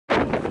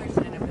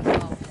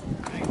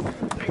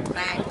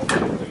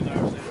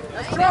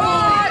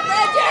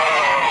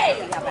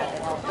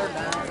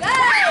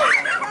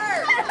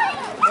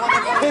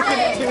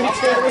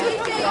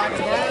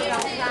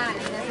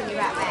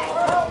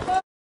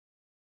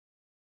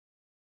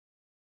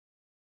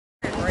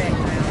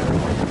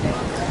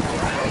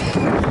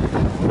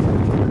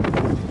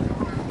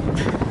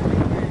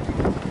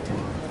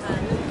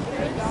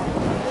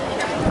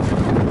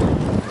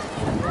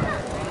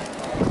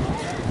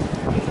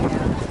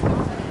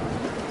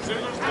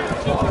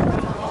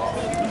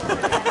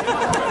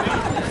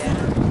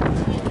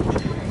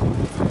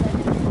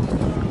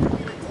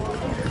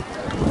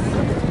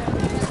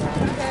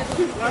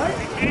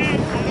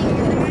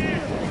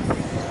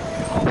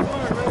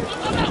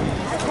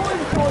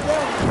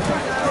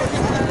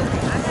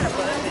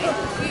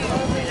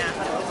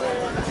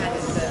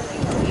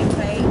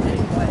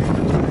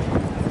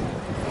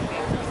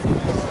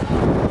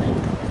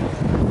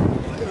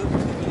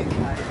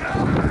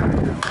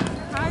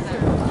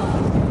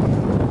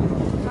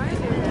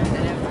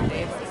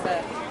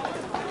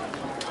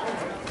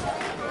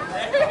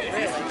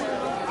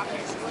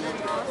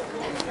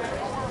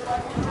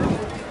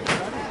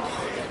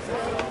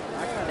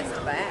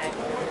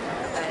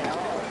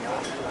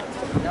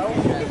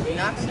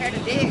Not compared to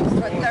Dick's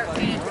for $13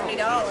 and $20.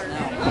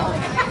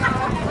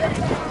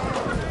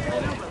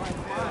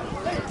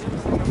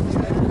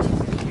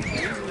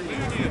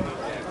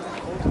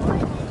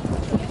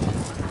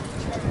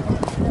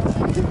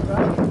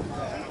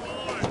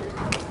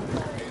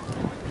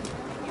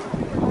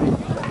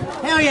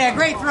 Hell yeah,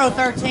 great throw,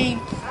 13.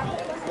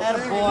 Atta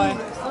boy.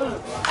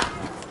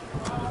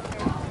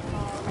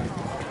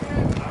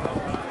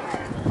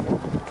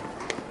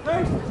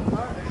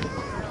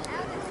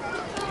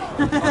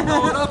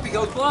 Throw it up, he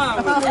goes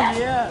blind with it.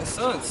 Yeah. The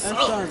sun sucks. That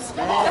sun's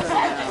bad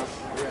right now.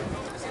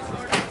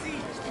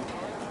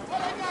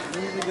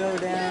 Needs to go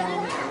down a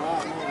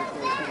lot more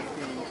before it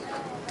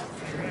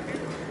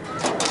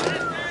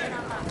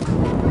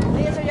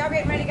Liz, are y'all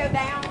getting ready to go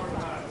down?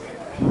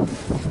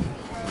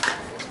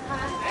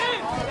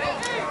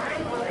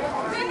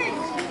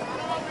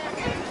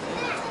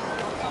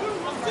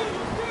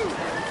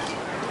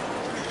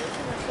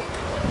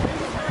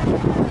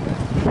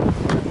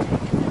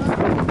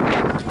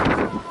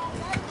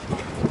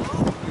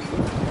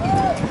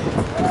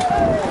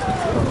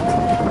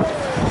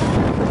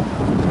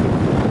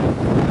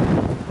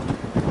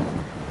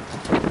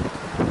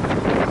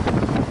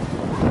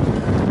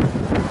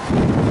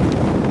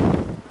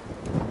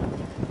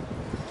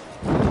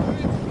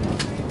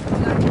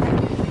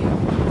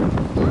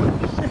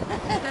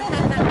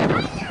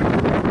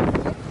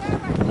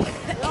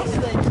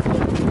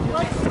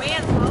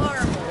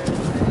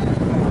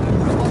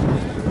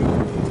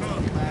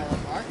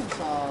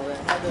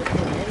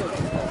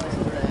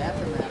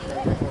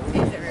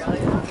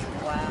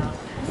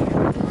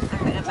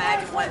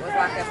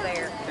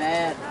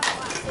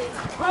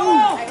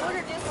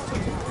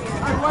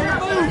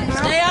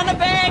 Stay on the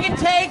bag and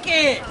take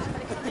it!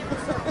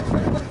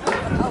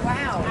 Oh,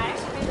 wow.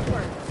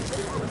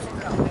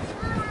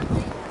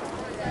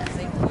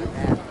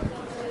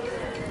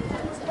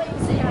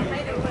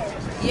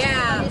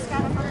 Yeah.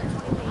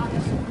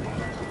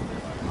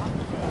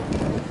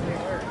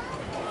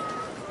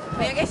 I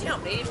mean, I guess you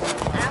don't need it.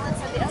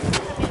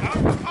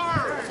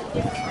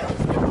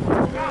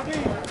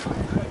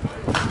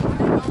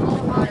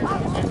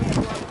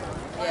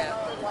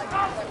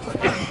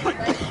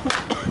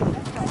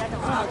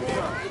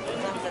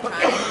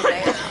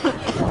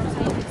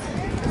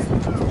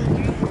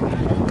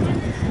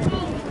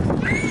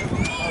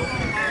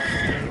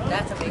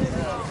 That's a big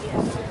deal.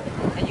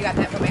 And you got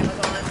that from Amazon?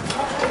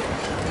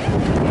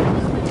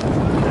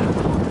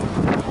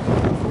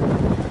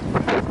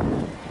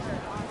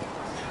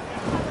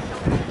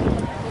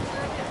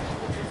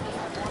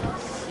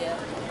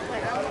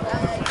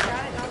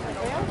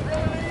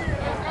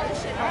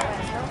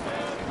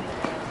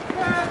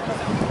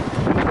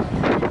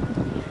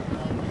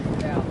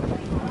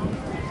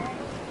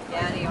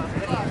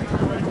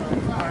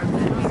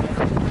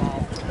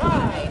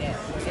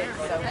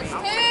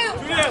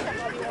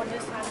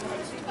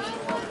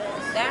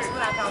 That's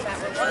what I thought that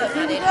was.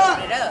 I didn't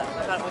open it up.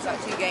 I thought it was like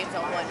 2 games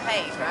on 1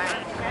 page,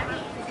 right?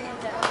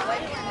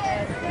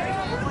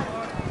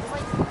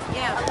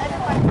 Yeah.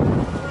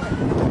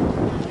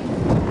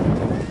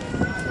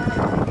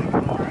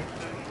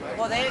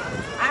 Well,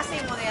 I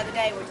seen one the other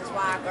day, which is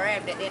why I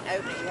grabbed it. Didn't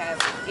open it. You have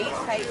each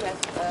page has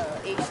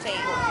each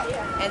team,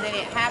 and then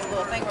it has a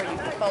little thing where you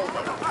can fold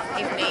it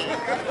if need,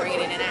 bring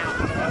it in and out.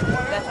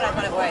 That's what I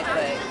thought it was,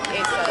 but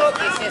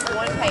it's just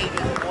 1 page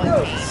with 1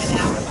 team, and then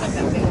I was put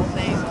that big old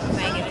thing,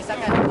 and it's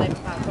like 11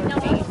 by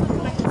 13.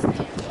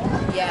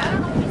 Yeah.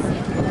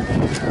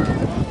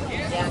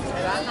 Yeah,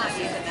 because I'm not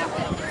using that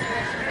one.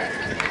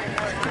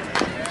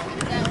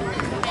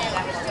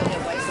 That was still a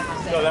waste of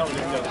myself. No, that one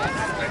didn't go.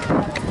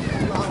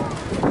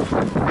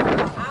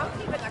 I'll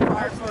keep it in the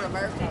car for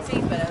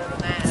emergencies, but other than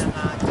that, I'm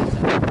not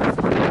using it.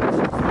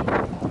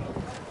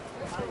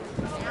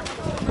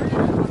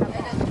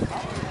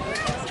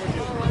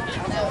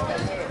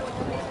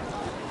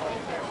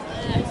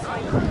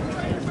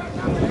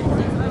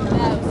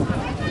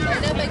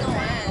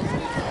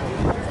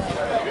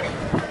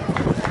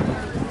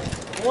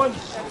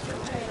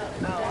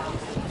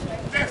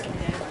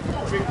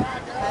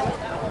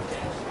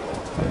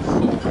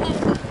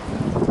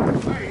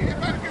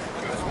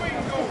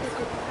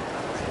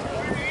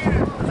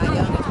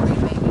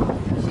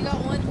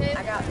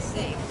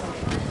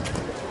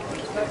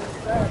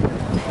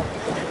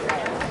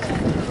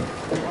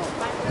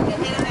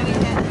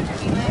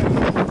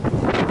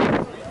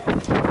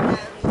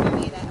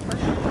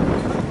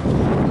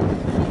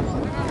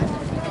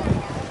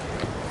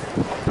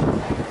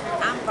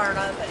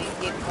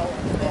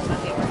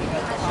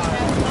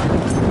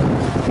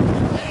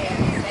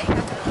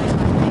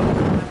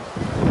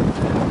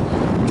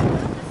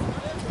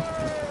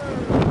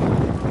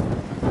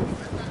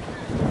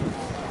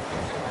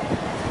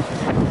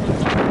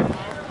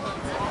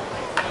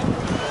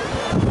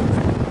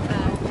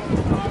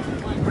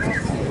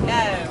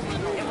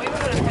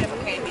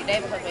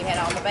 day because we had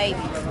all the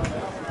babies,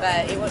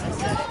 but it wouldn't have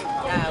stood it.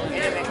 No, it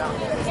would have been gone.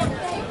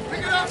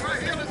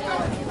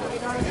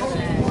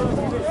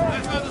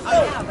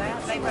 Oh, yeah,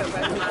 they wrote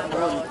both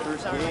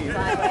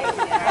mine were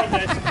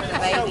the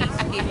babies,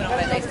 keeping them,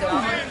 but they still are.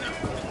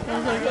 I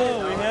was like,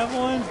 oh, we have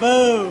one.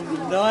 Boom.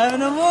 Don't have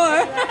no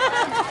more.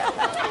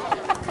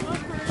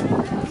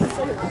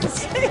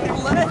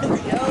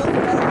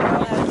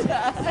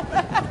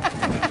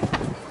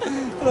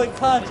 Like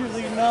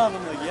consciously knob.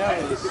 I'm like, yeah,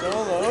 it was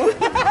solo.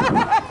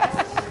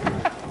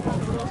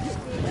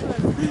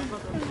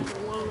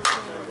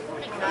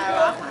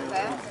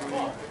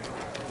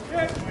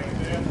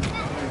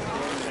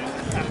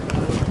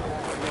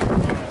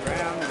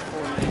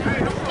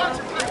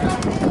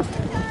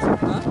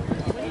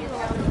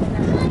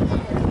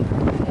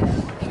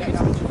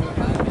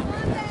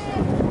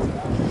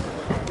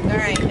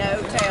 There ain't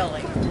no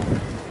telling.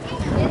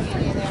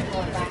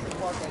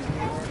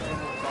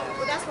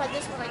 Well, that's why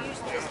this one I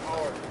usually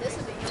this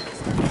is the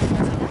youngest one.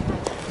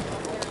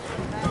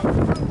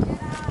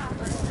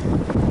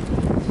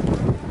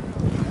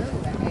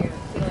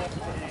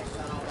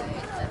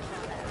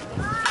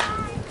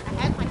 I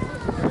had my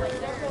foot right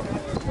there.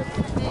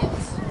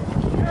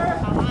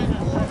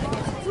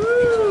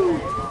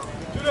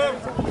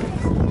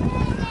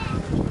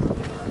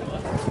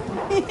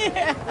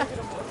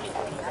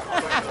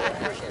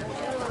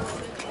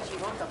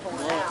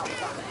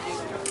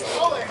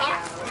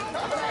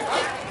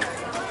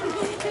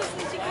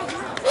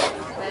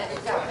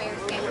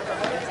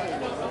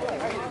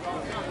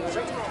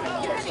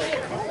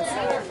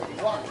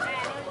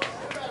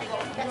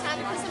 Got time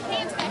to put some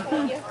pants back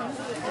on you.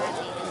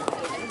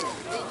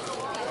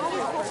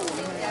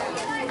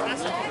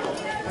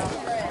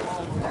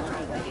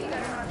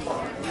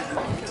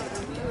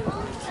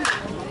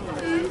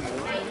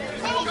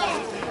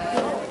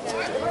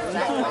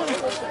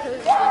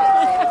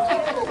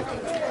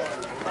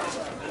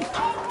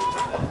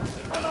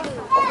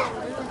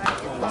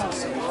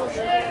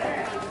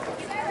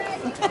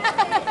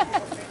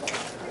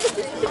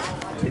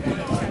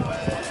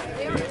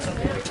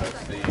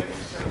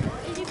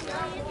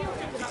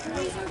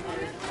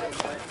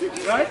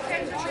 Right?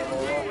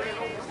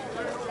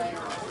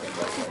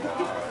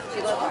 She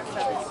looked like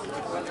something.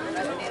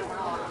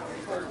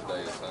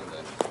 Thursday or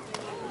Sunday.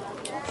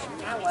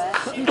 I was.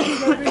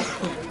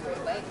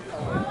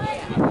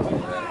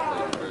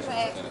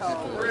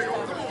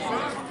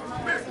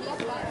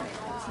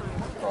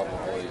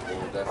 Probably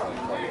we'll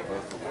definitely play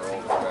both the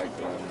world track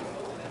team.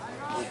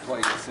 We'll play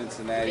in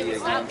Cincinnati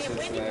again,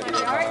 Cincinnati,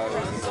 Ohio,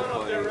 and we'll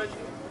play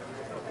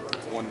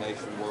One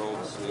Nation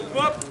Worlds in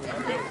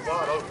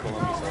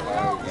Columbus,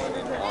 Ohio again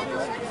in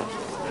August.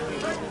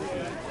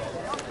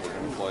 We're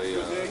going to play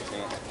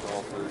Camp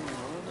Crawford.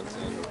 That's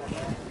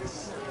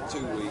in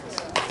 2 weeks.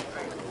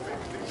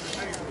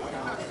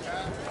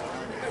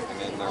 And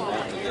then they're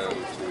wanting to go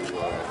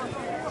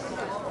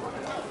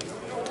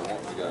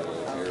to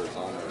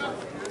Arizona,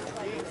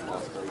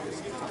 Las Vegas,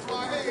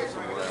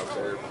 somewhere out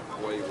there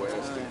way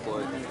west and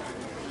play.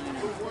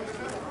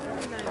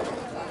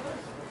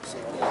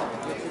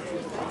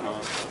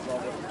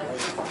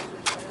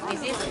 Is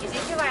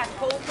this your last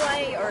pool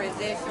play, or is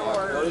this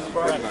your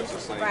Pretty much the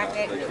same.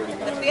 bracket? They pretty The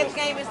much fifth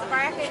game is the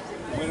bracket?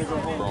 win or go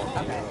home.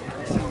 Okay.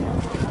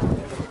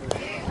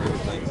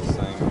 Everything's the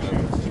same.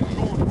 Nothing's changed.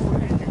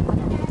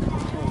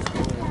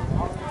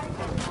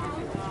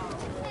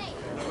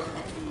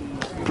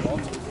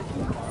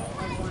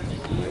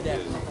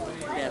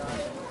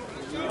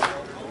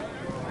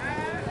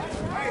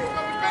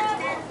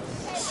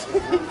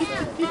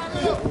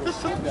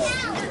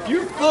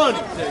 You're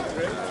funny.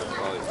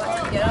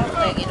 Get off the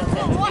leg, it'll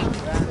tell you.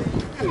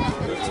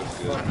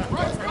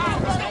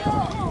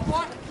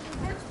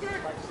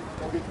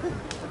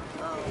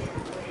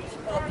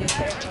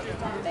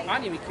 I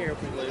don't even care if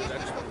we lose. I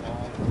just want the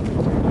ball.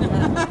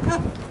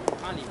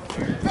 I don't even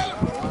care.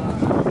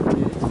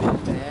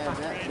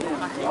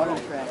 Water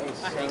track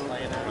is I hate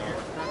playing out here.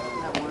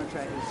 that water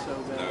track is so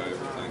No, bad.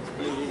 everything's It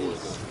been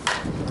is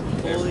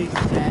fully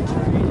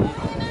saturated.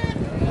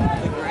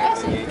 The grass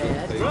is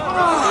bad. This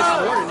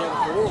morning it was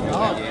horrible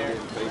out there.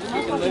 They You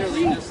can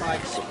literally just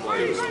like do a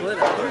split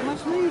out there. My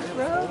sleeves,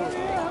 bro. I was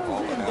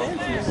getting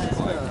dancing in that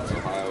stuff.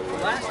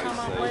 Last time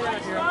I played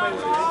out here, I played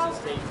with Texas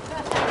team.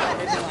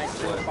 It's been like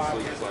 4 or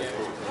 5 years ago.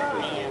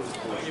 And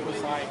it was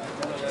like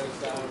one of those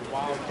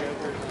wild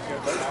jokers and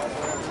jokers out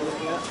there.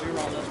 We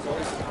were on those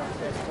courses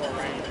for a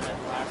rain in that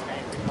last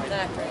game. We played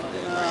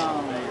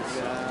Oh my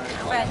god.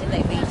 Imagine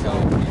they beat you.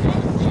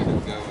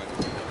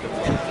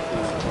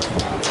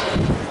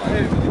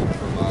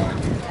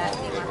 That'd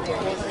be my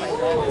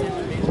favorite.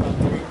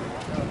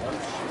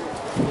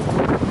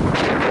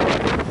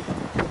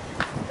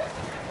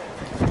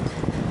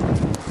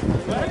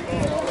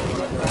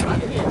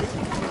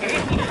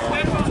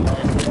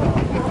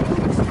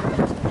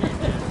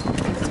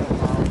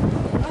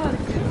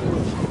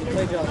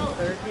 Played y'all the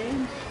third game?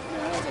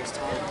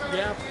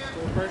 Yeah,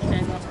 the first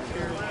game up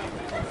here.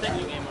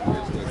 Second game up here.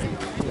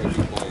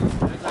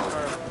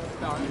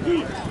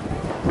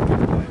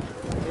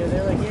 Yeah,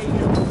 they're like, yeah, you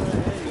know,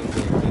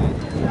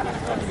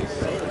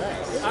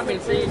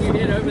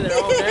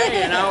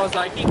 I was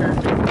like, he hurt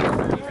me.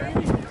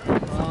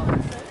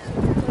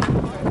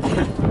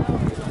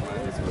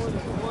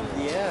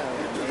 Yeah,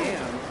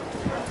 damn.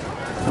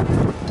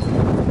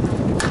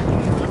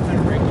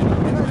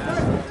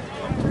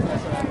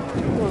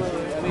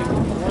 I mean,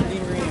 one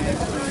deep green.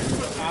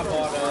 I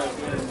bought a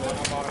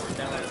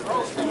down at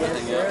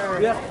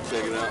Yeah.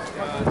 Check it out.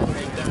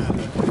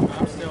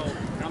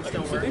 I'm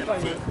still working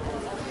on it.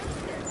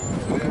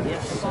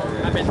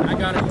 I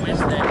got it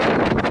Wednesday.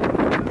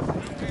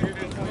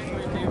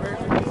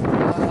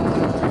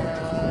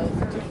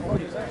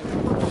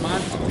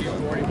 Mine's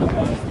 240, but I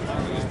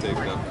just picked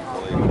up and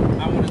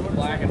played. I wanted the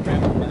black and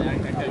red, but I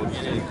couldn't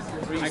get it.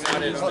 I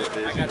got it a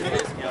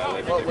discount.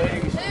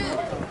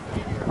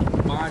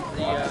 Mine's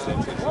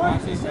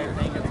the same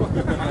thing. It's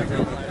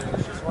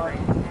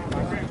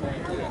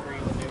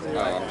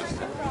I'm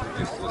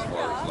just as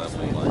far as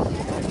level, like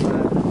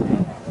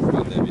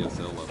my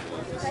WSL level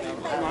is to see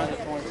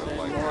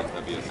like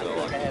WSL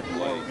I can't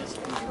play.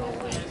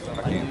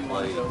 I can't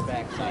play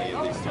any of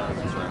these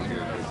tournaments around here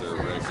because they're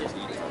races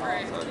each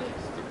tournament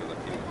because I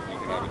can't. You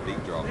can have a deep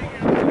drop on it.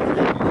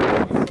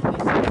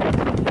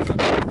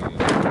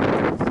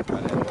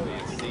 I'd have to be a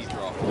C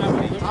drop on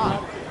it.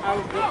 I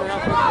was looking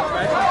up for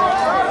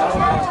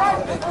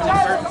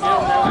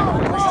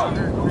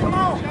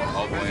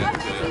All the way up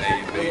to A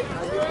and B.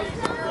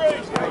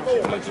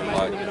 But you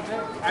like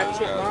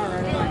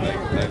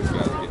those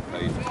guys get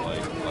paid to play.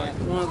 Like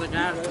one of the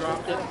guys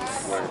dropped it.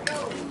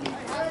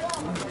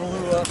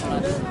 Blew up on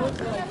it.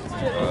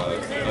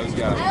 those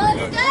guys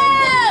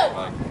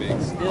like big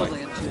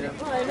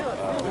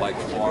like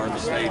farm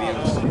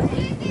stadiums,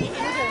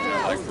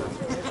 like for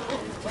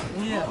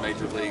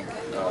major league,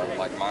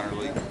 like minor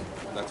league.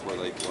 That's where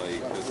they play.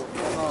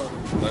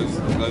 'Cause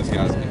those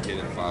guys can hit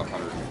it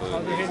 500 foot.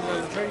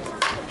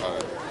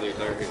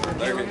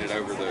 They're hitting it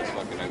over the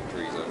fucking oak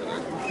trees over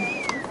there.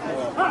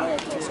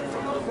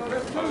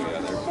 Oh yeah,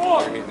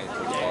 they're hitting it to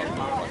the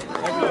bottom.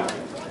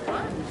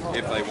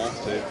 If they want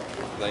to,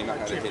 they know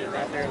how to hit it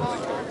right there.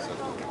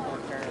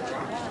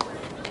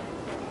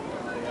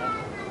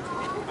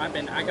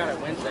 I got it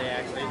Wednesday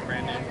actually. It's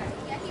brand new.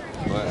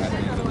 But at the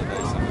end of the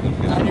day, some of them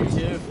guys, I do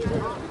too.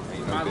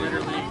 I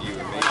literally. you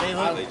and me,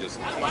 they just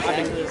They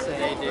do.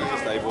 they're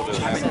just able to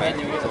have back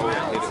control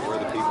and hit it where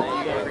the people are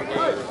Every day,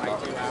 where it's like not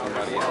 2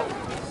 somebody hours, else.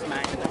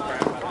 smacking the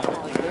crap out of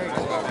it.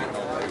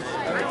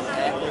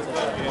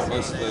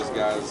 Most of those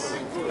guys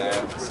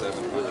have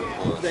 700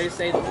 plus. They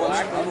say the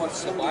black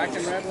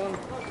and red one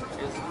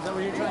is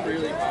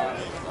really hot,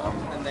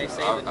 and they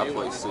say the I new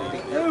play one, C. the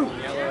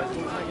yellow is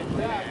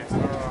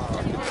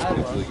I could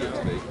easily get to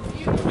B.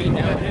 we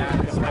know that.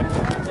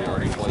 You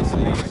already play C.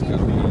 You just got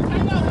to be. You got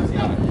to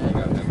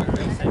have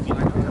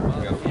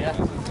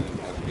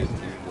a good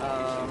team.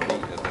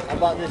 I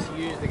bought this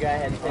used. The guy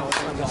had 10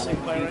 things on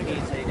it. He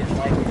said he didn't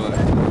like it. But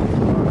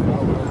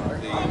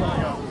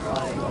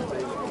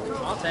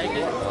I'll take it.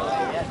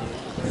 Yeah,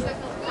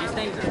 These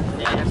things are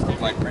nasty.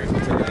 like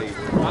today,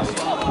 we're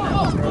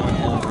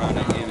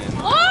running in and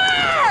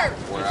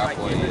where I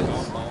play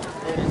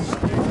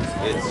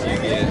it's you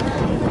get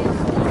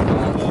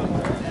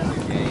the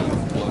game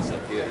plus a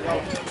hitter.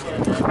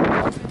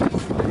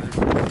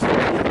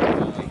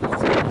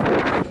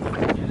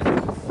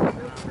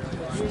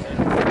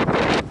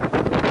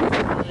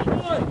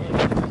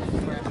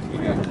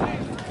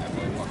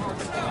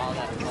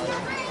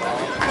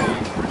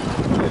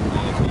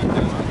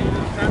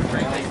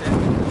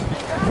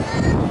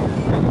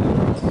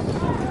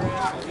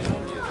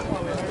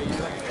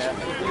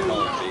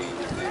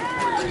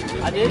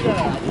 I did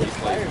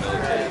fire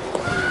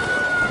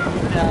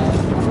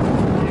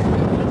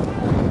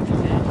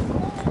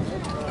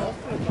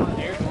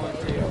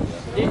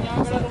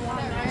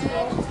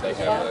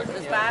The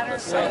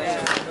spiders.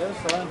 It was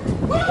fun.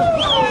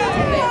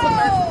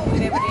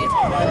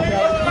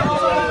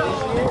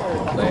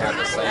 They have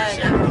the same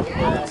shit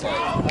where it's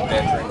like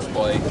veterans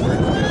play, where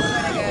it's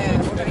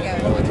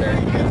just military.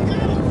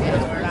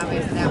 We're not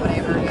missing that one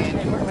ever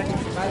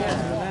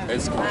again.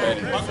 It's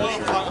competitive for sure.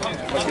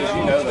 Because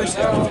you know those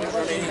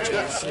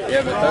guys.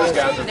 Yeah, but those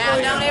guys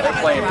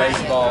are playing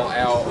baseball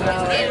out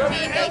at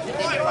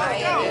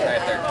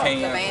their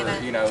camp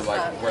or, you know,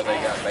 like where they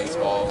got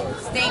baseball or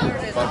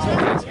Stingers is bunch of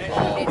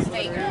basketball. it's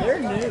stingers. They're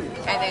new.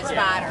 And then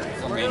spiders.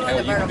 I mean, hell,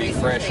 you can be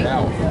fresh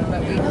out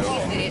But we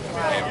twisted it to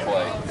and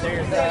play.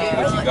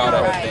 But you gotta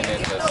have been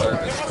in the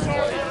service to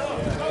play.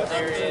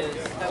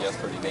 Yeah, it's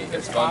pretty neat.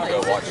 It's fun to go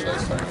watch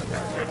those tournaments.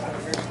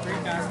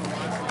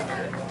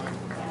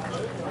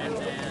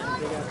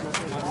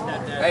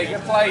 Hey,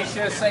 good play. You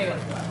should have seen it.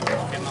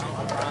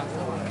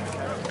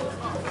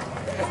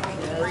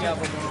 3 of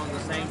them were on the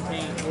same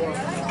team.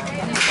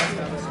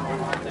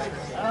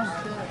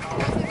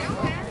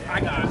 I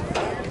got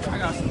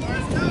some.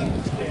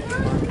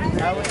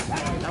 I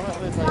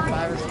went with like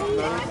 5 or 6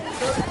 buddies.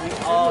 We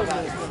all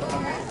got it.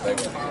 They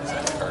went against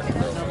that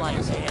tournament. I'm like,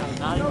 damn,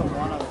 not even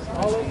one of us.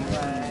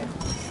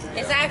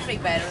 It's actually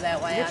better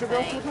that way, I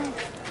think.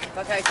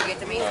 Because you get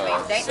to meet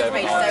some. They just 7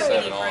 made on, so 7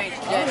 many off. friends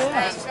just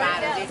playing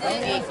spiders. It's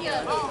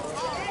ridiculous.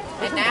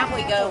 And now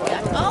we go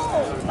like,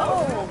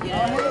 oh, you know,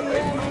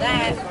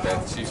 that,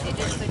 She's it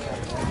just,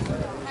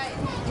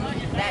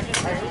 that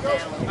just pushes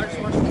down.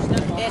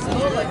 It's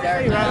full of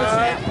dirt. You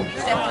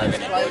step on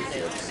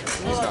explosives. It's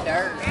full of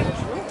dirt.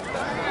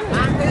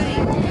 My hoodie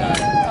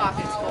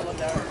pocket's full of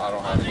dirt. I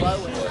don't have any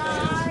Blowing. kids.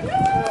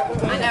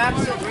 I know I'm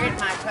still gritting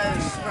my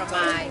toes from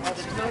my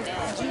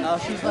No,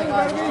 she's like, I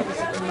need to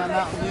sit in my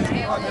Mountain Dew.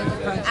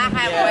 I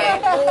have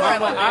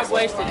wet. I've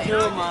wasted 2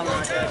 of mine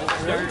like that.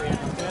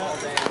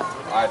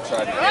 I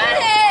tried to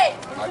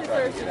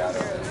get out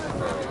of it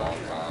for a long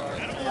time.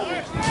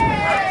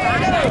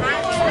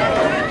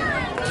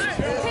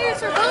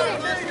 Parents are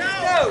moving.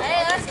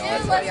 Hey, let's go.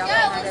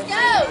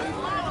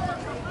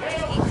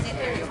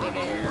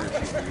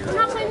 I'm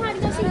not playing hide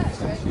and go seek.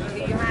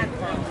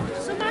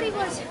 Somebody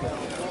was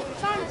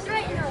trying to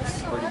threaten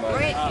us. Pretty much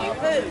Brent, you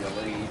poop.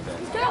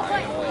 Don't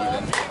play.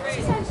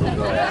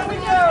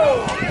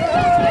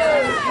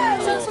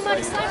 So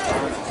somebody slapped us.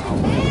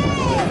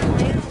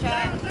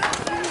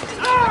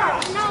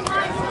 No,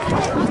 mine.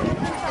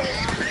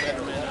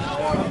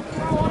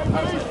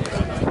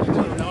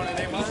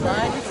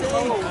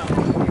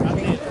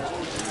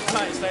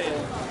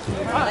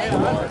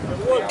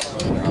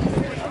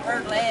 Her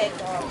leg.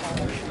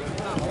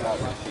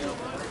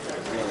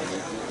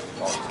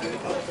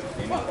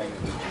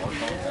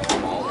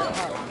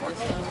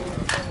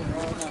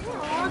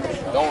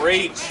 Don't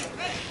reach.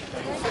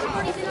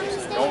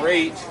 Don't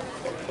reach.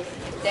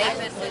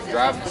 David was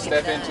Drive,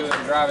 step into it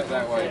and drive it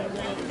that way.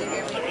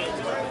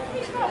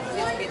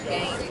 Good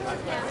game.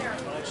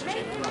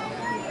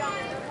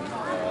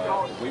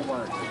 We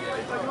weren't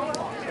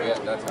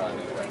together. That's how I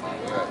knew that. We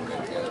haven't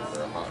been together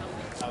for a hot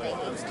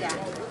minute.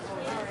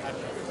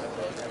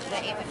 The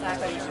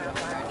infantile is not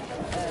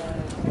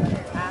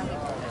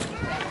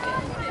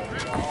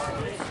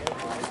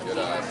Good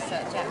eyes.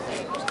 such a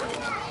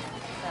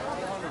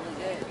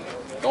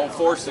Don't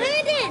force it.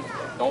 Landon!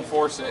 Don't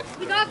force it.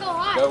 We gotta go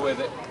high. Go with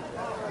it.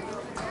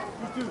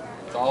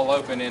 It's all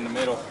open in the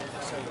middle.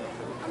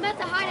 I'm at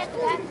the hide at the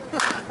back.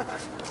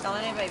 Don't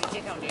let anybody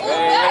kick on you.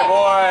 Hey,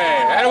 boy.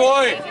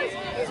 Attaboy.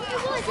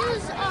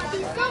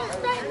 These girls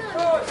threaten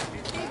us.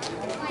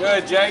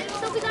 Good, Jake.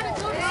 So we gotta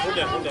go to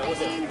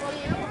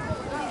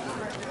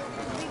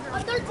a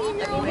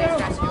 13-year-old. You guys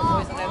got your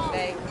boys on those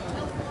days.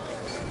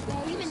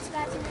 You've been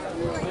scratching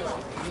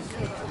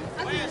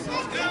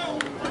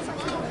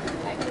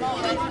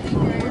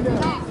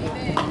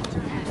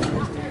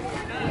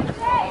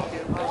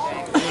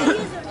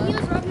He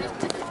was rubbing his.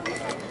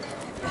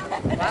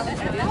 Why would you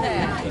do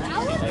that? I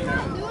wasn't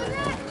doing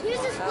that. He was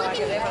just Oh, I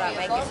flicking could it. live like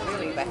make this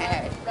really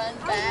bad. Run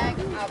back,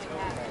 I'll be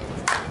happy.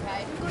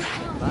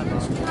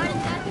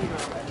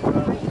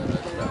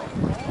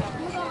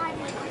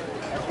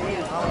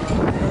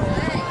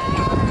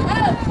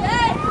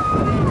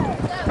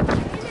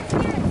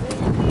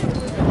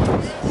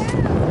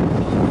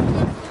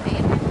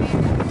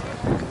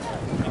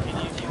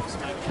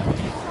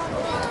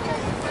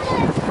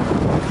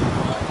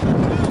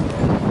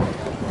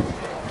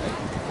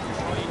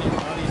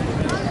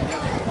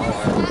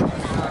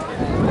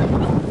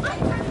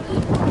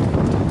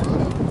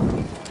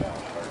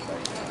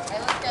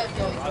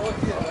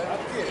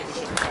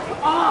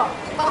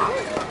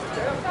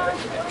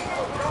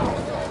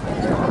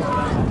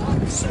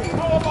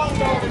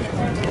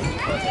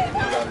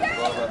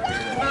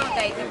 Come on,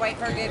 David, wait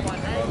for a good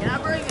one. Can I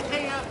bring the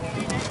tea up?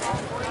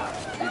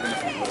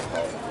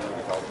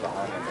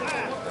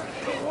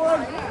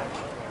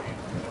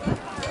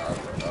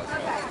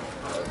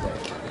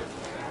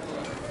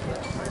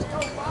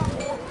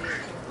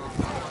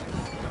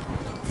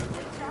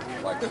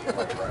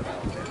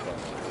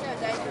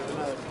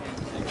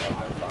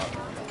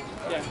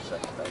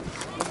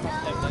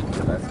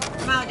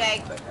 Come on,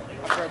 Dave.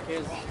 I broke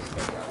his. I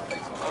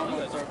don't know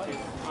his RP.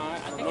 I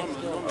think it's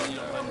normally, you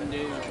know, like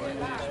new.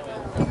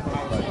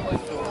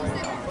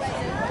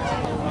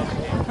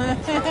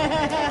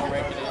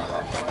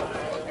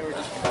 They were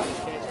just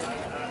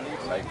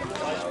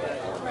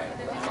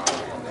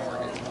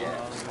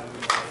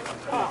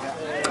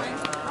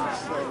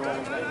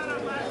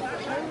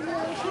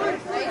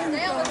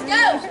Let's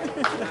go!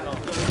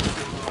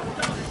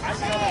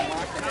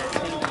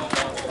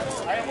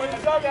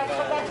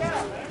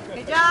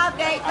 Good job,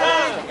 Dave.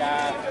 the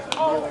guy.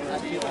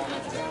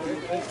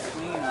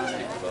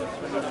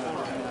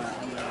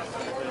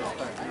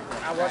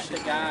 I watched the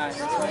guy.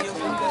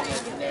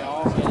 And they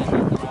all get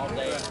it all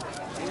day.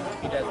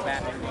 He does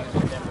Batman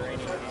music never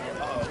any.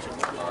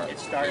 It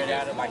started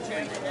out at like 3:20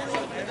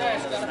 at the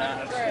end of the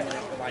night. For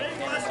like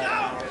 10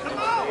 hours.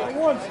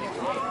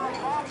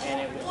 And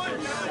it was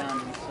just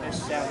it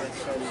sounded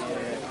so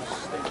stupid.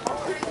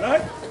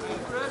 Right?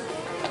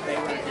 They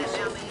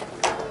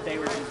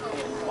were just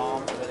getting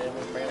bombed with it. It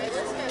was barely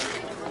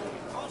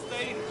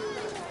funny.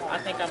 I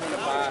think I'm gonna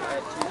buy a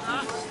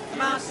 2-piece.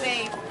 Come on,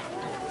 Steve.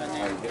 And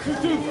then get the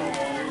new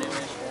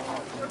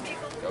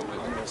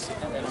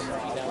and then I'm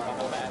gonna eat out the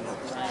whole bag.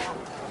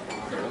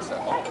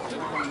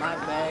 My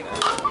bag.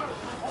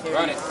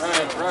 Run it.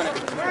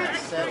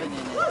 7 in it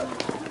and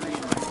 3 in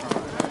my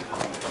trunk.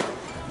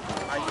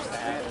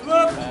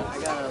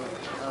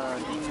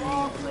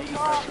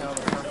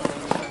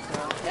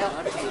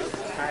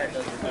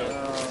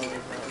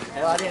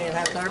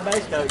 third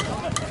base coach.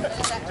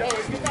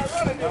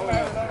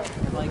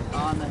 Like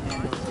on the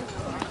handle.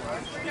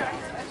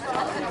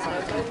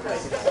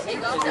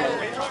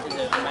 Is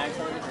it max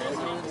on the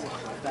Disney?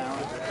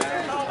 Balance.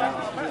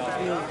 It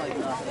feels like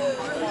nothing.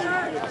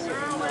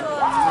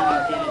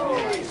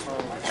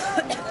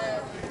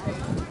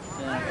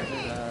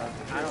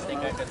 I don't think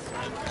I could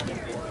swing that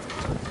before.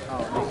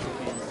 Oh, it makes your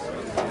hands so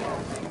bad.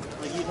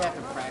 Like you'd have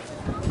to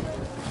practice.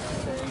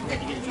 So you have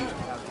to get used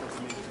to how to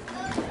make it.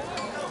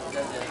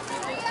 Does it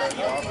throw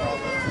you off all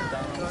those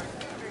down?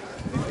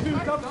 2,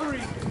 top 3.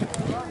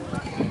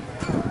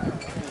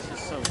 It's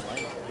just so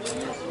light.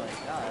 It's like,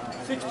 God.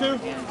 6'2".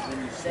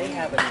 They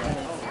have a 12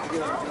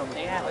 and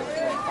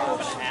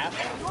a half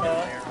on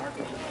there, aren't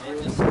they? It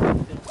just feels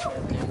so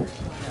different.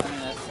 I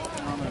mean, that's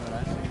normally what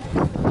I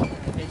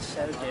see. It's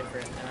so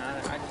different, and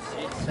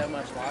it's so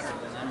much water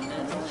than that. And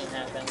it's only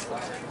half inch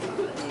water.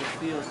 It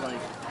feels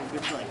like a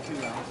good for like 2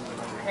 ounces.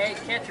 Hey,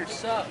 catcher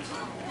sucks.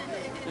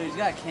 So he's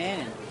got a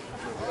cannon.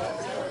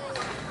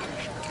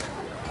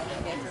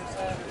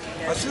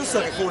 I still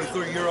suck at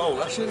 43-year-old.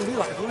 I shouldn't be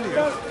like a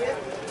 20-year-old.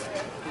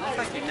 You look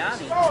like you're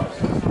 90.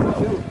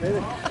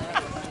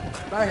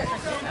 Back it.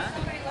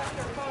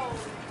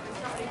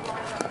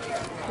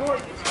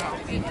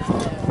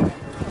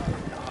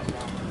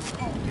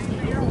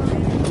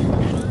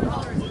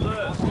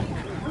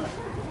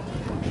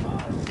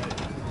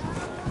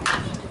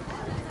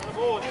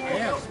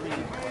 Yeah, it's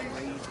been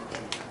crazy.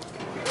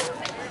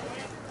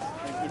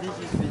 Like, it has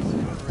just been so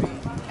crazy.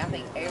 I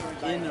think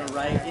everybody.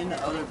 In the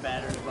other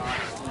batter's box,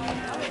 when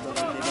they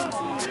don't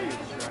see you.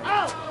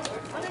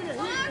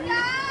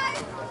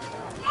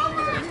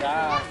 The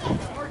guy,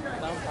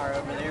 umpire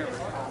over there was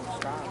calling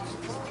strikes.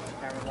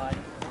 Camera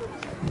light.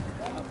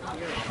 Up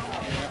here.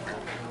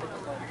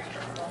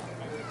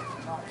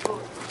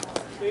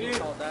 He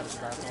called that a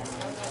strike on me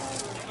one time.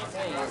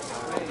 Hey, it's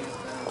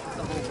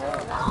the whole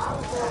ball.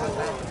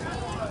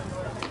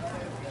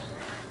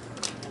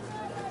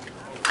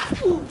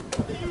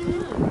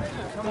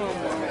 Come on,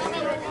 man.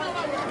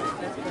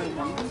 That's pretty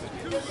nice.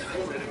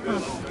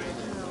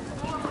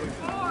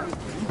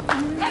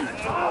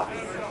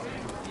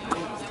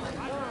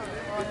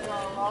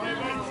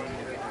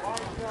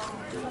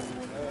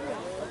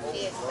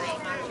 Yes, thank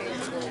my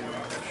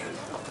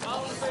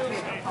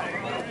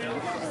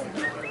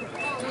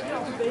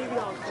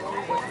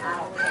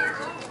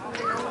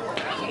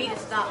You need to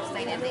stop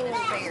standing in the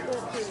chair.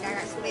 I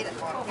got spit it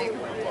on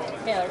paper.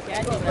 Taylor, can I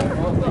do what I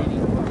want, lady?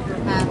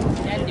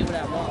 Can I do what I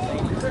want,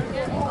 lady?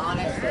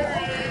 Honestly,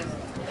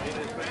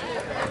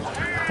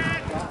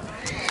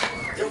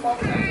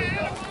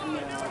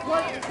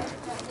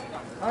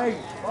 Hey,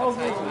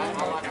 over.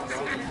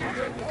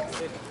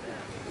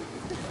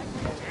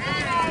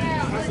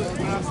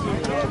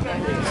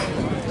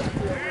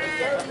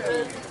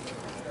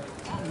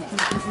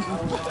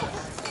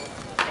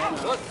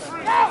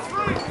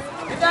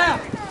 Get down!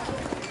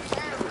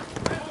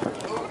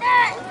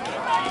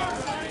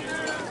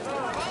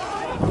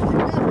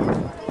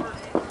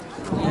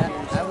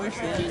 I wish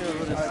the infield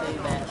would have stayed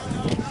that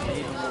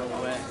stayed a little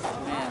wet.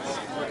 Man, this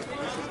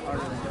is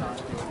harder than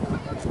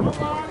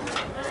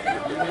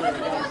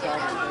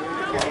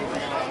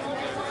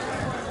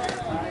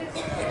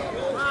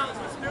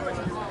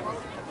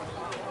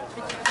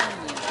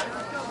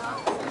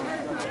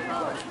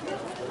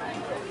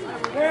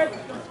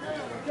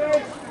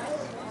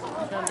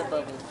Show the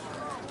bubbles.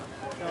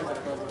 Show the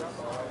bubbles.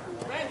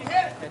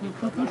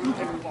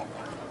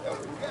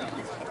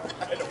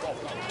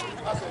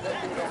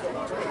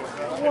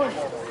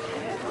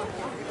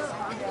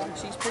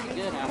 She's pretty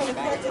good out the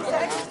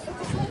back.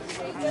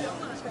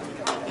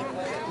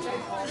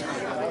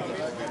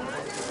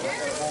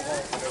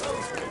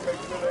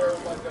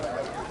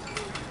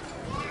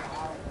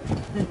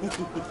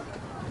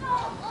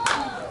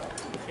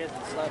 She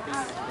hasn't slept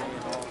easy today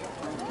at all.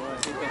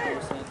 She's been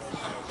here since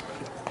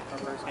her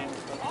first game was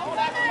supposed to be.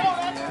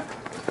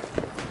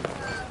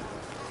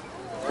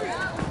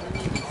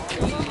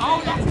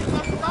 Oh, that's what's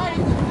up, right?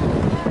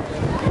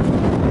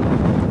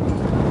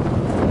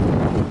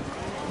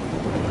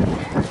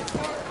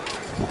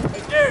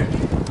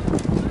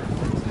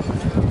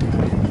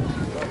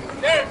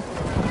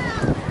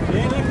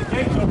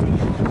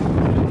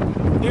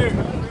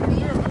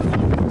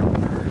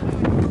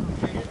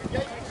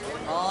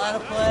 all out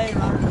of play,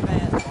 runner to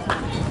man.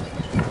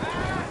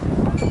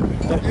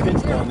 That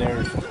fence down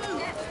there is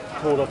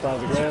pulled up out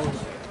of the ground,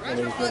 and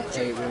then it's like,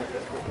 hey, we're going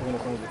to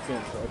close the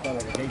fence. So it's not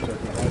like a gate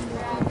open. How you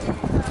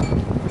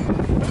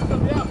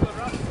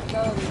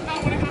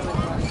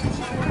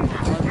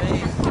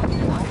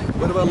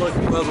What about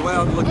looking? Well, the way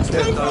I was looking at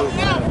that though,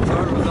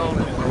 Turner was on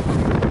it.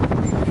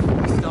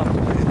 Stopped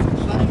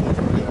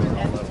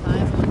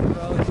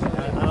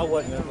I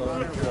wasn't at the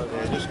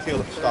just kill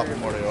it, stop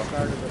them where they are.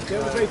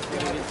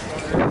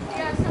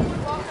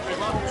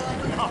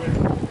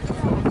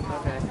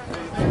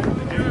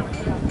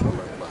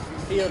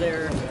 Field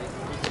error.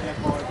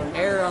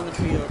 Error on the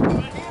field.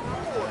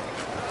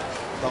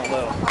 Don't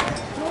let them.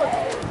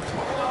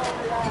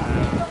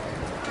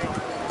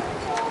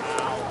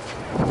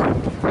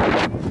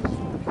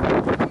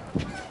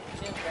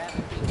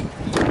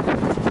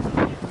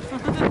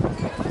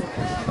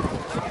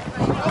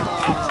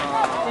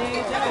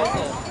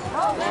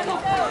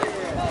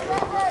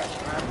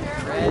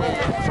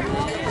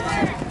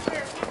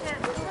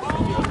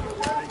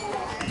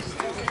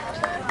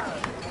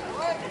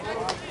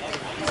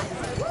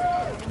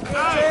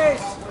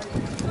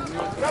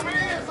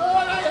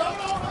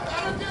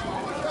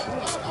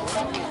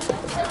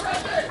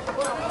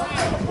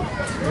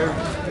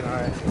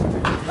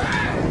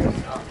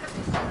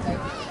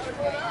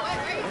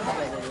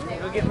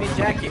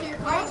 jacket.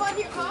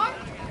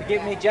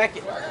 Give me a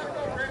jacket.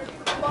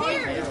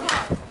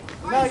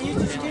 No, you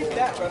just keep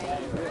that, bro. I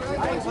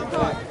ain't talking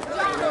about it.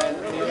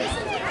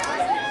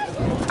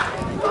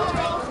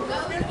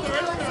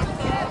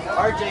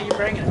 RJ, you're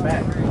bringing it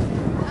back.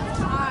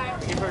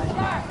 Give her.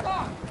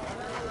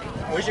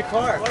 Where's your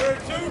car? I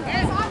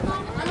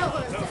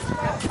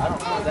don't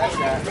know where that's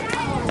at.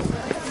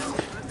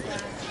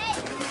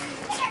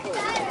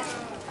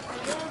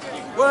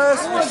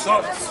 What's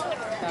up?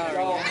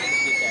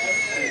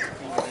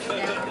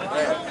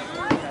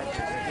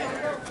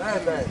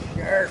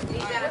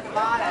 He's down at the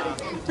bottom.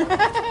 I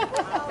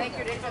think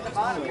you're down at the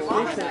bottom. You're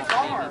walking to the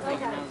car.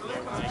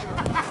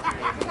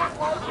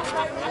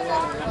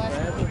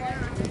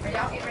 Are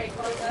y'all getting ready to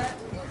close up?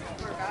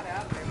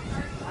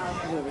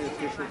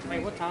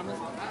 Wait, what time is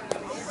it?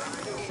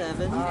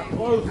 7. Is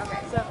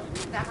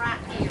that right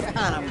here?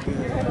 God, I'm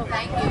good.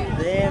 Thank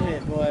you. Damn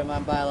it, boy, my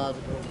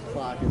biological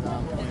clock is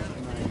on point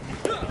tonight.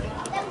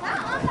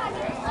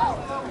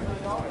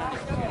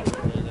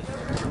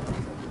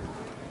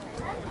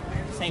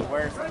 This ain't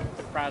worth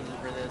the prizes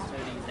for this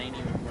hoodies. Ain't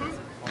even worth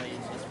the play.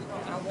 It's just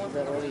I want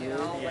the hoodie, yeah,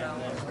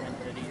 those win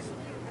hoodies.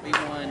 We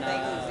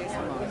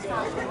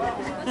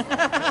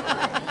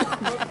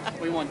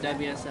won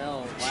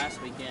WSL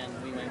last weekend.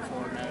 We went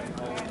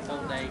 4-0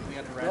 whole day. We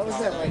got the red. What was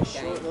that like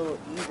short little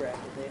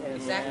E-bracket they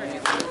had? Saturday.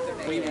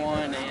 We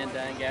won and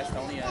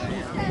Gastonia and we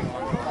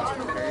won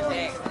Hospital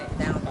Jersey.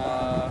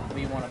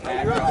 We won a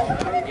bad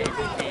draw. We gave to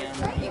Cam.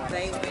 If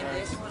they win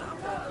this one,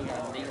 We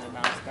got a legal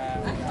bounce back.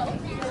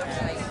 And we get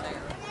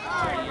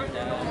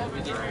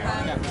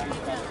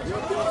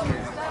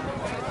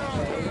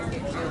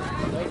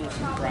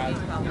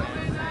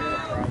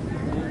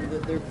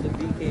The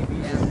BKB.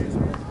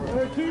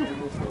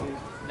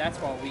 That's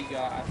what we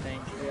got, I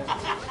think.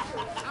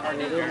 Our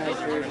new jerseys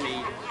are going to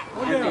be.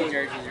 Our new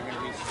jerseys are going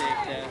to be sick.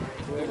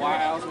 The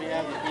Wilds we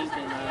have, the pink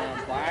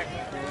and black,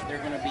 they're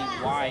going to be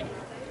white.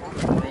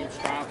 Maroon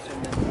stripes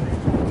and then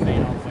the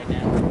vein all the way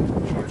down.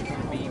 Shorts are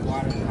going to be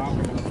white at the top,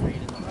 we're going to read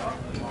in the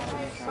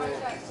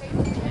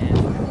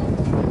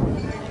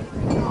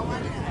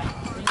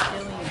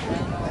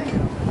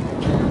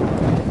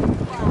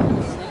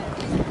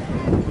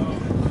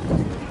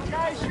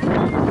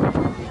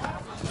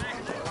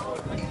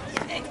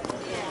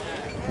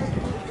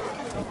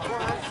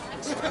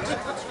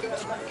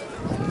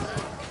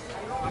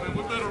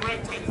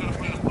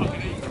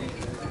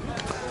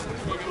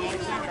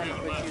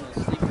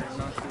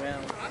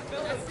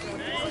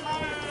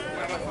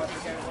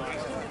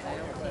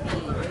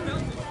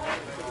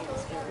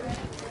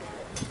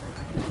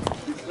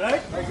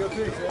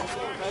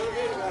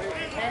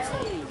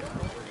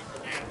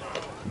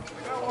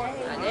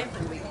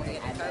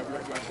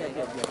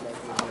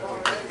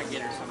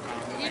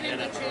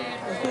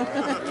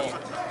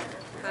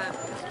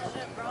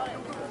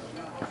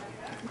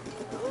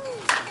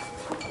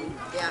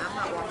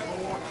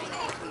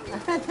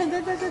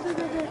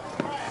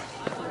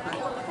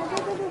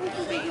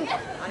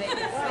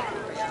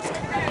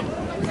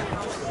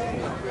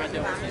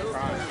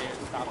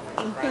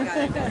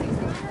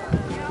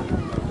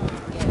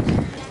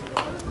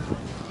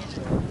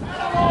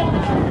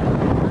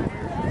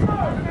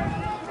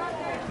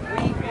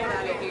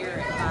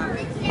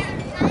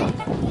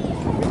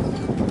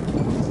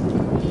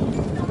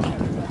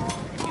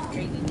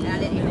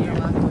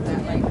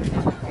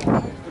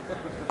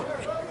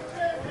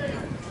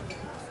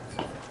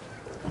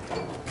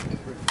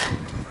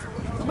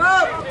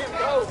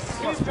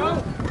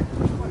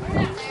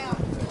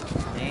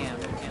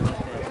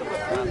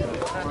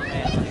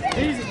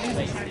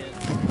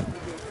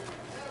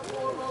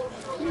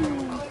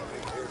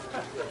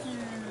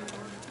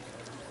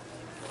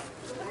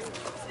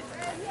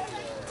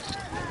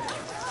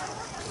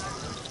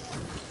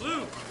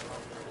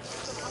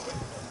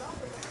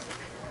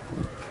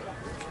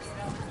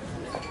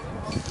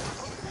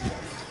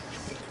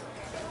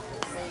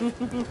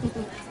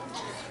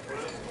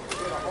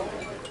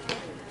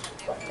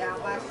down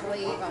my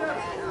sleeve on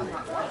that. I'm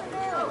like,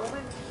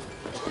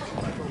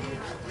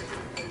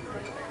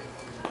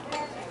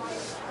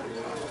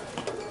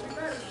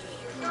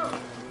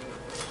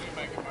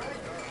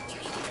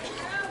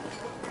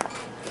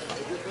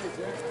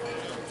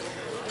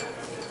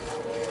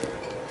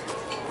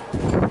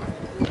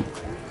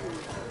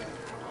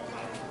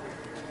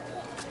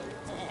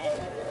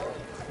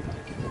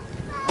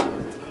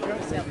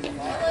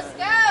 Let's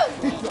go!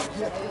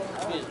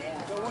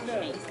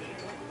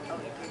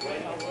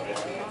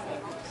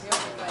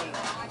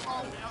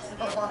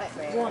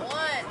 One.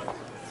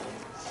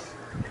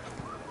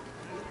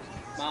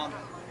 Mom.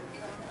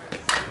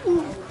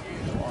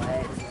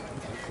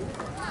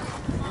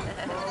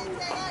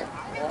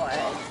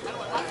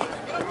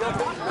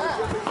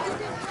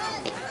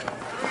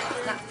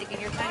 Stop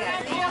sticking your tongue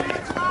out.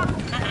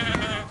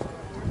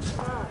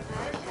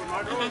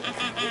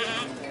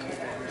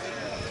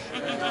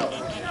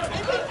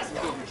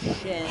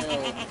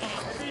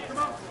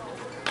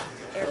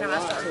 Every time I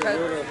start cooking, I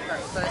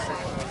start fussing.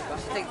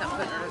 She thinks I'm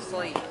putting her to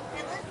sleep.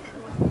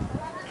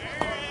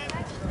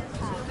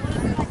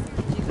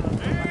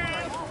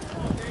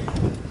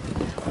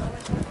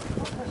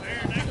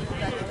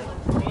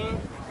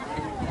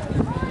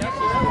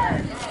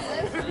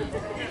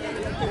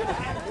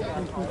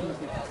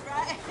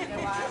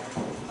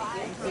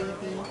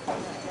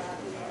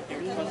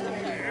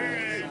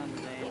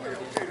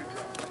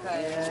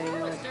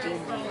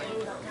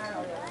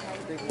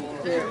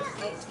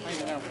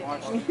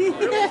 watch.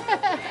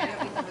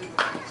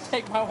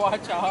 Take my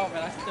watch off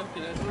and I still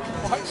get a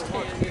watch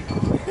candy.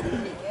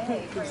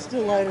 It's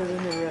still lighter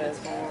than the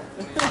rest.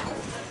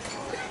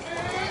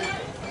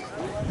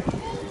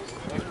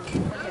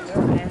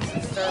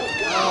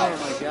 Oh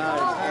my God,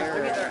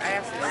 Look at their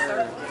asses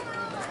circling.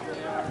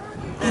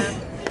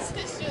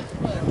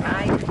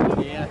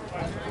 Yeah.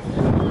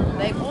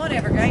 They won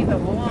every game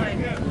but one.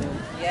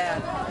 Yeah.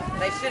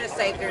 They should have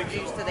saved their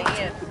juice to the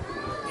end.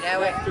 You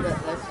know it?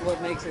 That's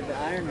what makes it the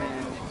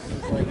Ironman.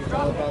 It's like it's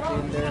all about the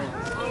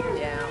endurance.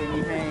 Yeah. Can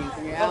you hang?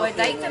 Can you Well, when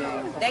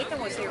outfit Dathan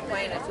was here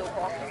playing at 2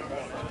 o'clock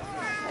today.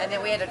 And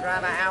then we had to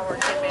drive an hour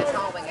and 10 minutes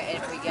home. And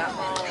if we got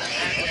home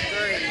after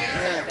 3,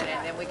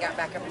 and then we got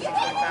back up at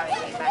 6:45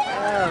 and came back.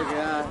 Oh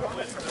God.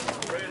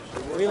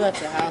 We left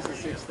the house at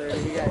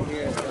 6:30. We got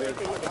here at 3.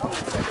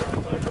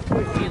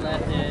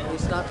 We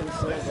stopped in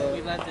Silva.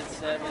 We left at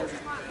 7.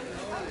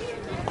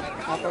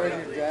 How far is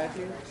your drive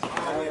here?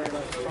 Hour and a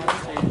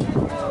half.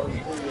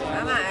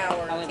 I'm an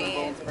hour I and live in 10.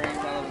 Gold Springs. I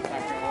live in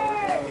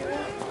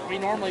Sacramento. We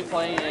normally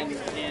play in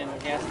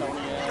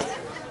Gastonia,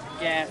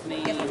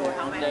 Gaffney,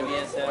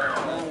 WSL.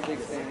 I'm a big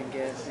fan of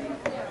Gassy.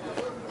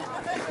 I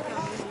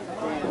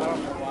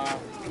don't know why.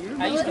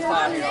 I used to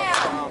fly here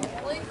all the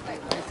time. I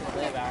used to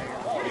live out here.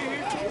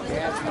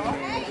 Gassy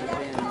man is in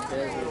the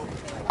desert.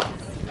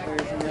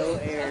 There's no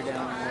air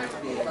down in those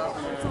fields.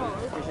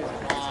 It's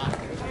just hot.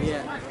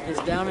 Yeah,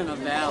 it's down in a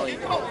valley.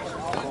 It's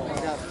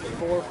got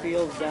 4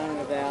 fields down in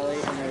a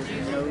valley, and there's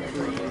no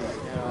breeze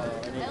at all.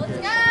 And it's Let's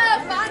just, go!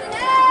 Find it I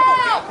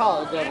out!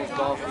 call it devil's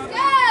ball field. Go!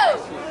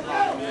 It's just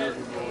hot and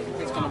miserable.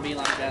 It's going to be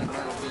like that in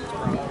Myrtle Beach,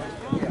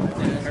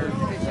 bro.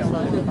 That's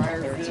why the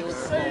fire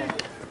fields.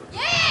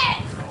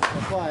 Yes!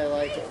 That's why I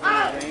like it when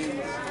it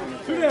rains.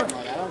 I'm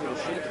like, I don't give a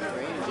shit if it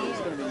rains. It's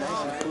going to be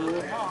nice and cool.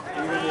 And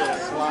you're going to be able to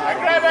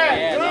slide.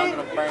 Yeah, not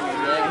going to burn your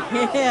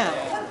leg. Yeah.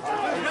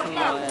 I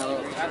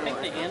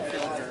think the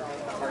infields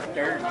are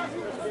dirt,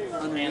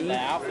 and the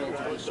outfields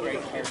are just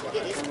straight dirt.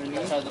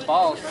 So the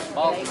balls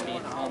can be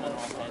in home and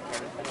all that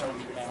dirt. That's going to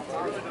be bad.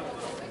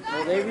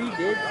 Well, they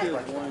redid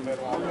field 1, 2,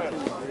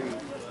 and 3.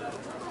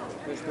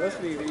 They're supposed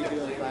to be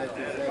redoing 5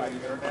 through 7.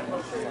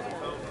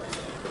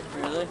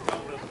 Really?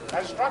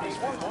 That's Strucky's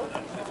one, huh?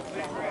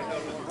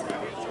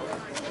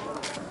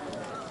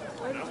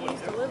 Where did you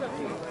used to live up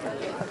here?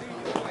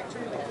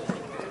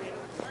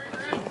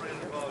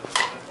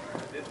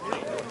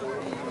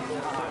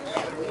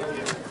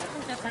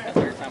 That's the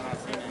third time I've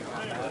seen it.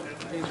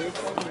 Dude, they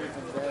told me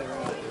from that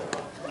around.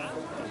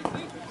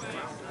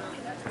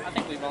 I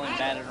think we've only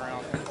batted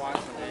around twice a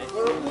day.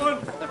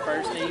 The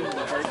first game we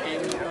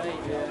played, got it.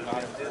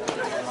 Like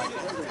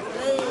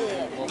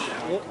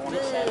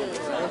 27.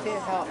 Look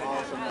at how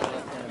awesome that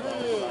left-hand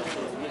ball is.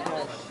 Look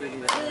how shitty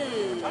that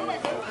is.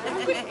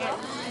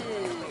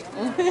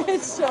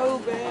 It's so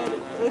bad.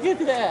 Look at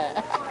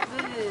that.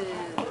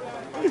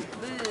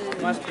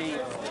 Must be,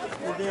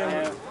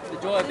 the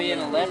joy of being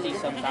a lefty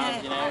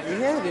sometimes, you know.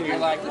 Yeah, dude. You're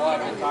like, what,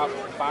 the top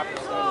 5%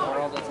 of the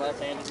world that's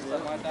left-handed or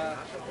something like that?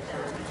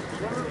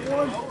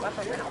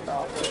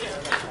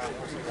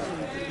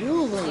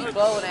 He's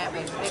blowing at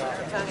me, sticking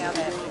her tongue out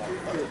at me.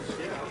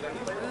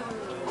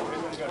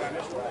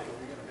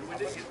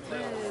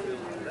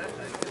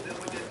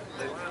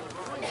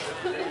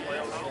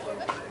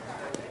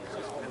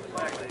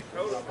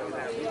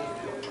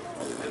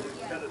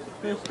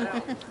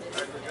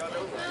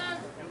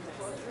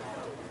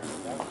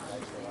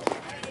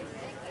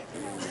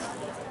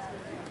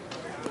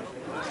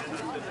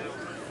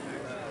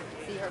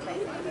 See her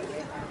face.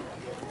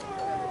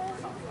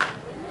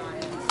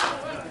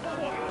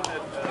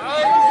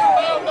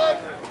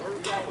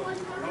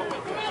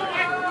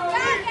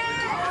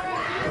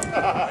 Come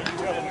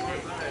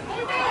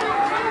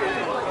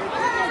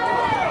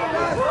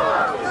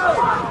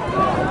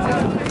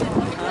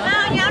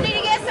on, y'all need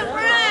to get some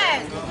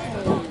run.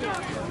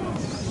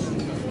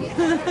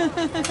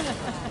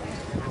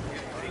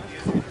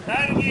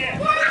 Try it again.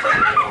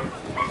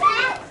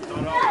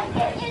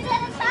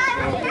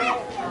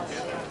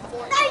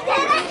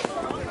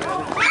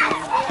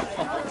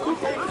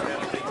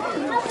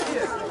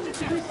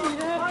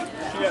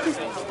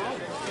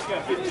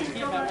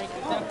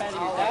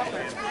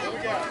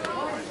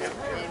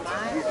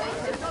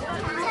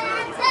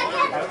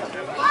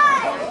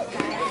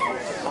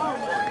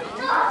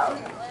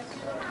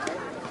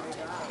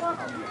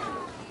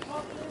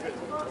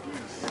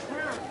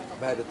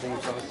 Bad the theme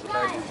song.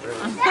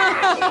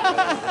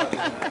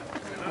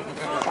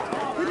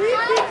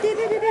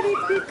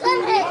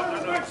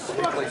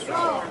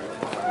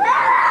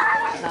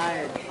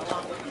 Tired.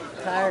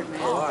 Tired,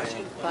 man.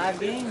 5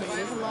 games.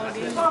 There's a lot of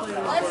games to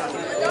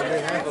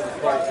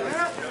play.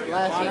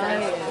 Last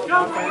night.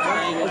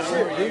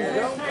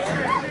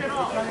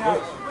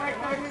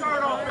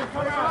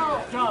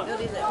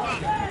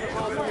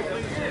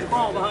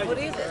 What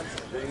is it?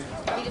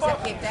 He just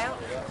got kicked out?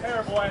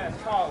 Terrible ass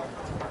collar.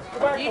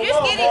 You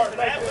just get it.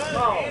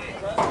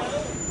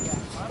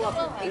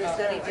 He just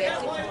got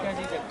ejected. Because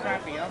he's a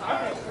crappy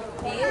umpire.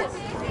 He is.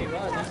 He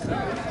was, he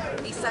sucked.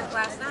 He sucked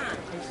last night.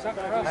 He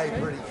Hey,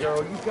 pretty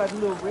girl, you got a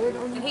little red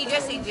on you? Did he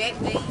just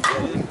eject me?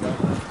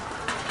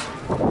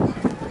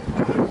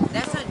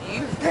 That's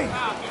unusual.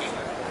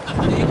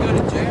 Did he go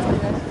to jail?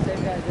 That's the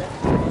same guy that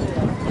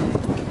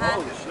Huh?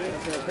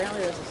 so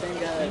apparently that's the same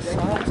guy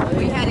that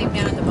We had him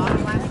down at the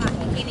bottom last night.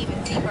 He can't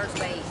even see first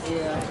base.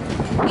 Yeah.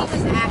 He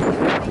was active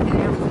when they got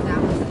out because I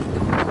was.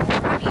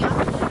 I mean, I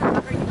was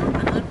wondering,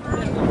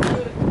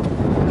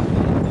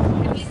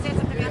 and he said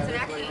something. I said, I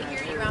can't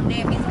hear you. I'm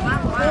deaf. He said, well,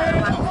 I'm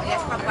blind. I'm like,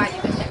 that's probably why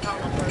you missed that call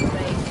on first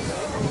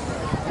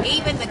base.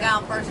 Even the guy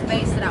on first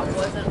base said I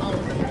wasn't on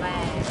the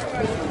bag.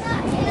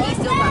 He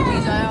still thought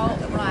he's out.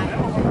 Right.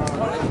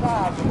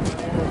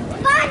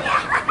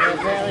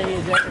 Apparently he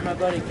ejected my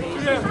buddy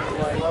Casey.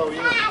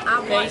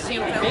 I'm Casey,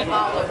 watching him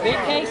all over. big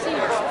Casey?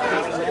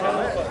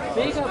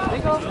 Big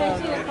old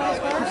Casey that plays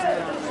first?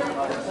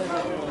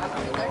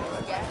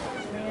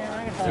 Man, I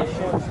can play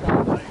shortstop.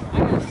 I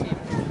gotta see him.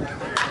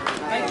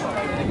 I think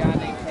there's a guy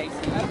named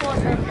Casey. I've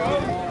watched him go.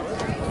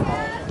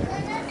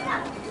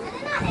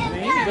 I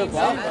mean, he's a good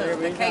ball player,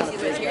 but The he's Casey not a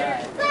was big here. guy.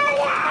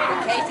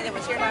 The Casey that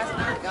was here last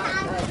night got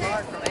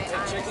guard from the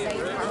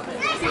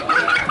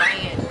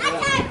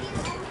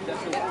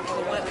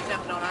one that was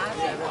jumping on ice.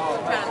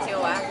 Trying to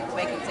tell I could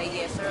make him say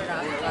yes, sir. And I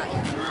was like,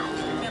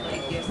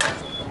 yes, sir.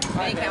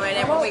 And he came in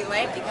there when we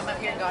left. He come up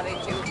here and got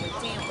into it with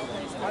Tim.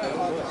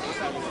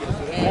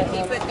 And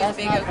he put this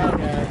big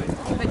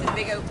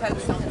old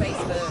post on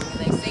Facebook, and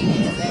they see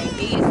it.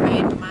 They he is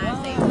fan from my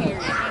state here.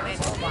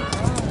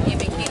 Him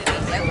and Kennedy.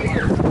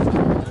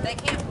 They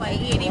can't play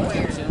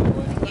anywhere.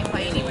 They can't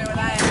play anywhere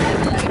without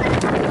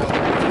it.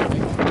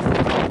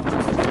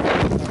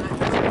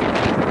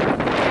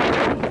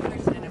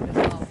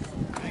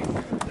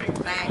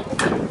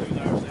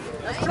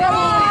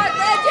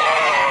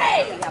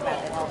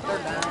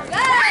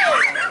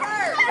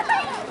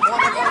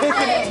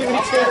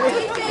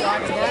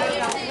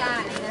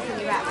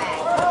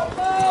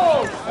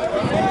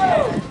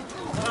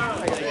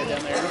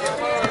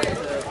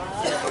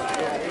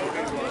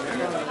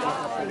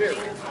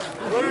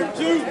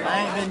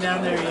 I ain't been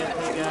down there yet,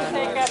 thank God. I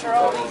think after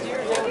all these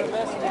years, they would have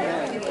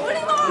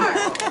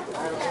investigated.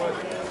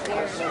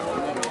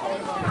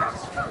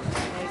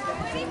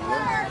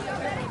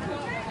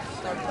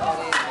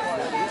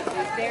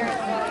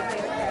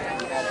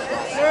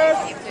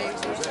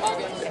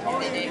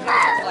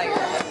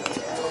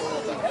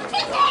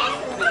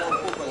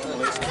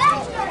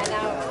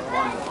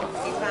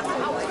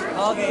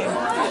 All game.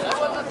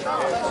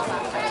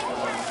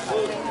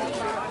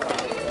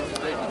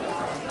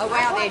 Oh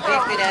wow, they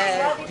ejected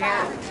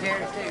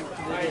Jared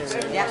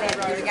too. Yeah, they had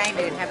to do the game.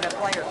 They didn't have enough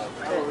players.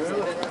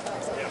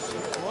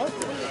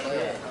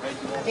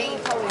 Dean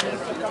told him he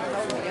was coming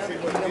over the other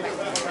one to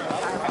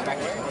go back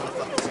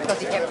because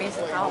he kept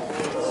missing calls.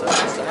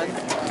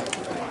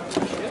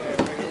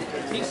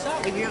 He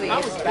sucked. He really I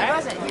is. was He batting.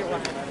 wasn't here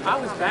when I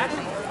was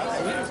batting.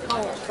 He was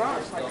calling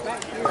strikes like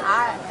back here.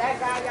 that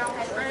guy y'all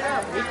had straight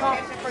up.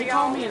 He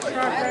called me a strike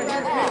right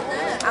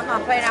here. I'm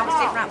not playing. I was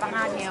sitting right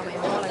behind him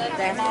and one of the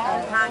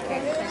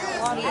hindcatchers.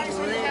 He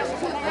literally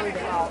threw the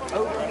ball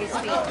over his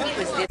feet. He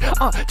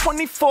was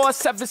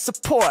 24/7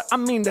 support. I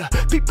mean the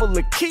people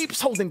that keeps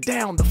holding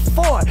down the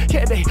fort.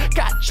 Yeah, they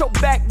got your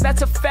back.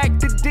 That's a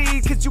fact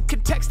indeed. Cause you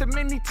can text them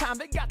anytime.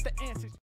 They got the answers.